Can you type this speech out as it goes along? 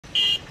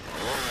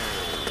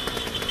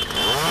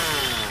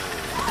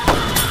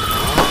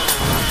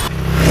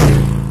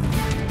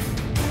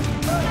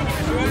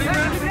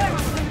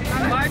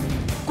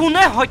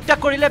কোনে হত্যা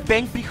কৰিলে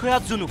বেংক বিষয়া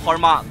জুনু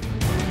শৰ্মা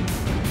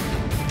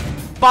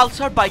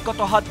পালসাৰ বাইকত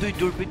অহা দুই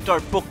দুৰ্বৃত্তৰ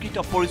প্ৰকৃত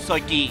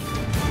পৰিচয় কি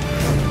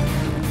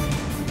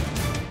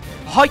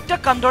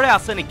হত্যাকাণ্ডৰে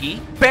আছে নেকি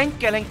বেংক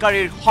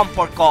কেলেংকাৰীৰ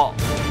সম্পৰ্ক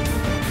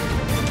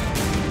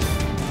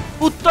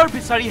উত্তৰ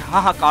বিচাৰি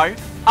হাহাকাৰ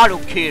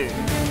আৰক্ষীৰ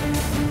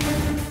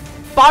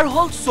পাৰ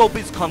হল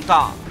 24 ঘণ্টা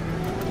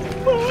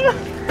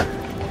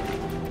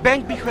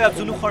বেংক বিষয়া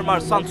জুনু শৰ্মাৰ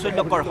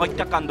চাঞ্চল্যকৰ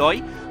হত্যাকাণ্ডই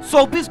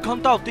 24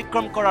 ঘণ্টা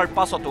অতিক্ৰম কৰাৰ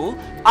পাছতো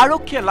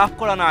আৰক্ষীয়ে লাভ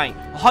কৰা নাই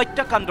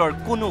হত্যাকাণ্ডৰ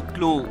কোনো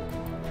ক্লু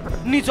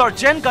নিজৰ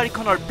জেন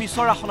গাড়ীখনৰ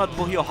পিছৰ আসনত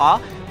বহি অহা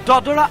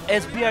দদৰা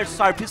SBIৰ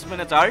সাৰ্ভিস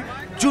মেনেজাৰ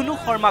জুনু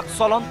শৰ্মাক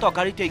চলন্ত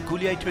গাড়ীতে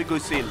গুলিয়াই থৈ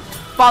গৈছিল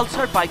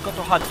পালসাৰ বাইকত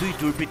অহা দুই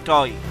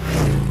দুৰ্বৃত্তই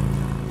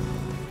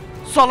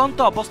চলন্ত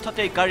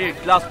অৱস্থাতে গাড়ীৰ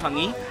গ্লাছ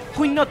ভাঙি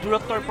শূন্য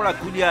দূৰত্বৰ পৰা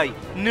গুলিয়াই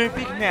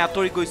নিৰ্বিঘ্নে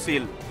আঁতৰি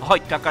গৈছিল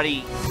হত্যাকাৰী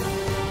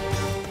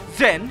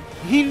যেন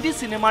হিন্দী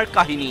সিনেমাৰ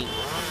কাহিনী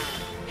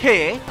হে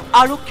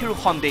আৰক্ষীৰ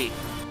সন্দেহ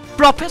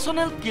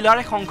প্ৰফেশনেল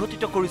কিলাৰে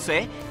সংঘটিত কৰিছে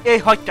এই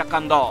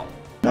হত্যাকাণ্ড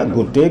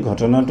গোটেই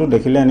ঘটনাটো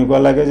দেখিলে এনেকুৱা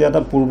লাগে যে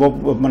এটা পূৰ্ব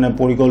মানে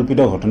পৰিকল্পিত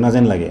ঘটনা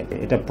যেন লাগে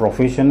এটা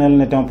প্ৰফেশনেল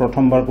নেতা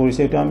প্ৰথমবাৰ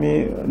কৰিছে এটা আমি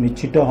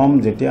নিশ্চিত হম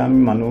যেতিয়া আমি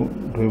মানুহ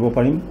ধৰিব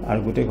পাৰিম আৰু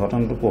গোটেই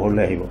ঘটনাটো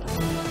পোহৰলৈ আহিব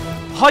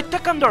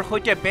হত্যাকাণ্ডৰ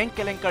সৈতে বেংক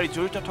কেলেংকাৰী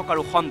জড়িত থকাৰ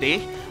সন্দেহ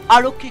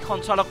আৰক্ষী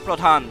সঞ্চালক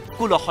প্ৰধান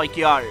কুল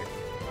শইকীয়াৰ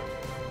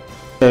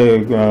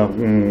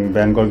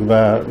বেংকৰ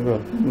কিবা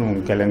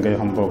কেলেংকাৰী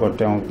সম্পৰ্কত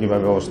তেওঁ কিবা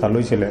ব্যৱস্থা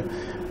লৈছিলে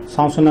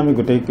চাওঁচোন আমি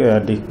গোটেই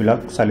দিশবিলাক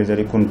চালি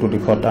জাৰি কোনটো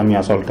দিশত আমি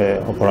আচলতে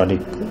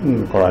অপৰাধীক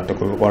কৰাটো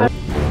কৰিব পাৰোঁ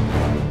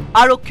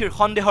আৰক্ষীৰ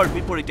সন্দেহৰ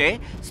বিপৰীতে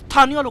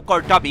স্থানীয় লোকৰ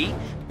দাবী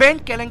বেংক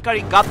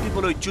কেলেংকাৰী গাপ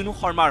দিবলৈ জুনু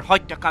শৰ্মাৰ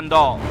হত্যাকাণ্ড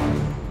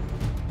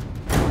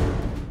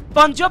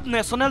পাঞ্জাব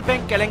নেশ্যনেল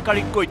বেংক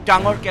কেলেংকাৰীতকৈ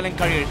ডাঙৰ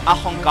কেলেংকাৰীৰ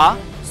আশংকা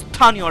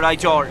স্থানীয়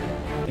ৰাইজৰ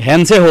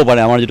হেনছে হ'ব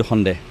পাৰে আমাৰ যিটো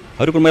সন্দেহ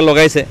হয়তো কোনোবাই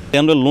লগাইছে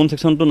তেওঁলোকে লোন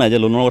সেকশ্যনটো নাই যে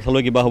লোনৰ কথা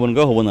লৈ কিবা হ'ব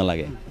নেকি হ'ব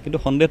নালাগে কিন্তু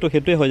সন্দেহটো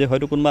সেইটোৱে হয় যে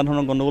হয়তো কোনোবা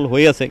ধৰণৰ গণ্ডগোল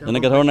হৈ আছে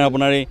যেনেকৈ ধৰণে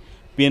আপোনাৰ এই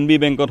PNB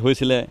বেংকত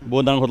হৈছিলে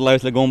বহুত ডাঙৰ ঘটনা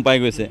হৈছিলে গম পাই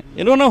গৈছে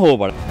এনেধৰণৰ হ'ব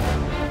পাৰে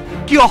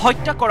কিয়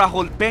হত্যা কৰা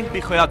হ'ল বেংক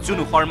বিষয়া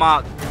জুনু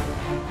শৰ্মাক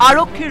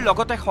আৰক্ষীৰ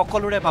লগতে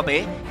সকলোৰে বাবে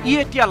ই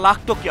এতিয়া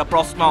লাখটকীয়া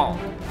প্ৰশ্ন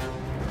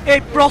এই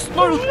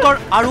প্ৰশ্নৰ উত্তৰ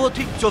আৰু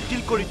অধিক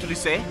জটিল কৰি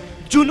তুলিছে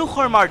জুনু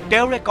শৰ্মাৰ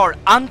দেউৰেকৰ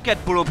আন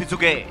কেতবোৰ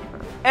অভিযোগে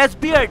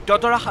SBIৰ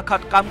দদৰা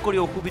শাখাত কাম কৰি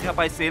অসুবিধা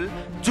পাইছিল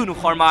জুনু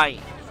শৰ্মাই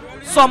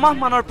 6 মাহ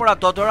মানৰ পৰা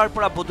দদৰাৰ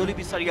পৰা বদলি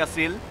বিচাৰি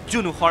আছিল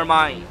জুনু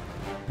শৰ্মাই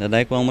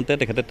দাদাই কোৱা মতে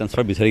তেখেতে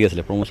ট্ৰান্সফাৰ বিচাৰি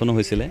আছিলে প্ৰমোচনো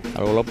হৈছিলে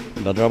আৰু অলপ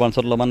দাদৰা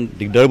বাঞ্চত অলপমান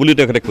দিগদাৰ বুলি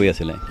তেখেতে কৈ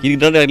আছিলে কি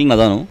দিগদাৰ একদম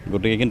নাজানো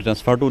গতিকে কিন্তু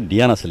ট্ৰান্সফাৰটো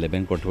দিয়া নাছিলে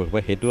বেংক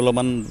কৰ্তৃপক্ষই সেইটো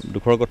অলপমান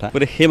দুখৰ কথা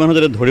গতিকে সেই মানুহ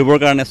যাতে ধৰিবৰ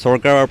কাৰণে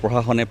চৰকাৰ আৰু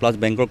প্ৰশাসনে প্লাছ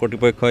বেংকৰ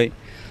কৰ্তৃপক্ষই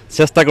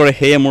চেষ্টা কৰে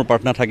সেয়ে মোৰ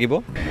প্ৰাৰ্থনা থাকিব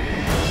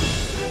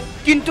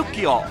কিন্তু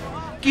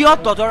কিয়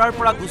দদৰাৰ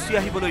পৰা গুচি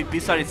আহিবলৈ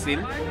বিচাৰিছিল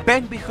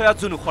বেংক বিষয়া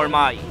জুনু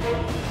শৰ্মাই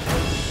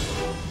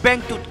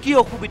বেংকটোত কি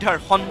অসুবিধাৰ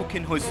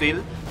সন্মুখীন হৈছিল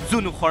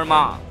জুনু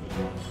শৰ্মা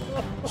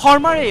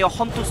শৰ্মাৰ এই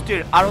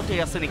অসন্তুষ্টিৰ আৰতে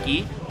আছে নেকি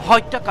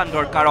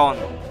হত্যাকাণ্ডৰ কাৰণ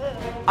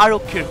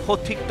আৰক্ষীৰ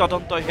সঠিক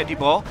তদন্তইহে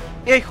দিব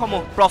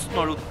এইসমূহ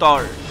প্ৰশ্নৰ উত্তৰ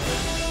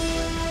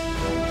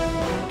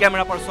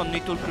কেমেৰা পাৰ্চন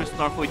নিতুল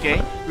কৃষ্ণৰ সৈতে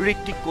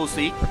Hrithik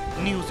Kaushik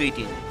news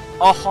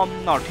 18 Assam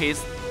north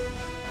east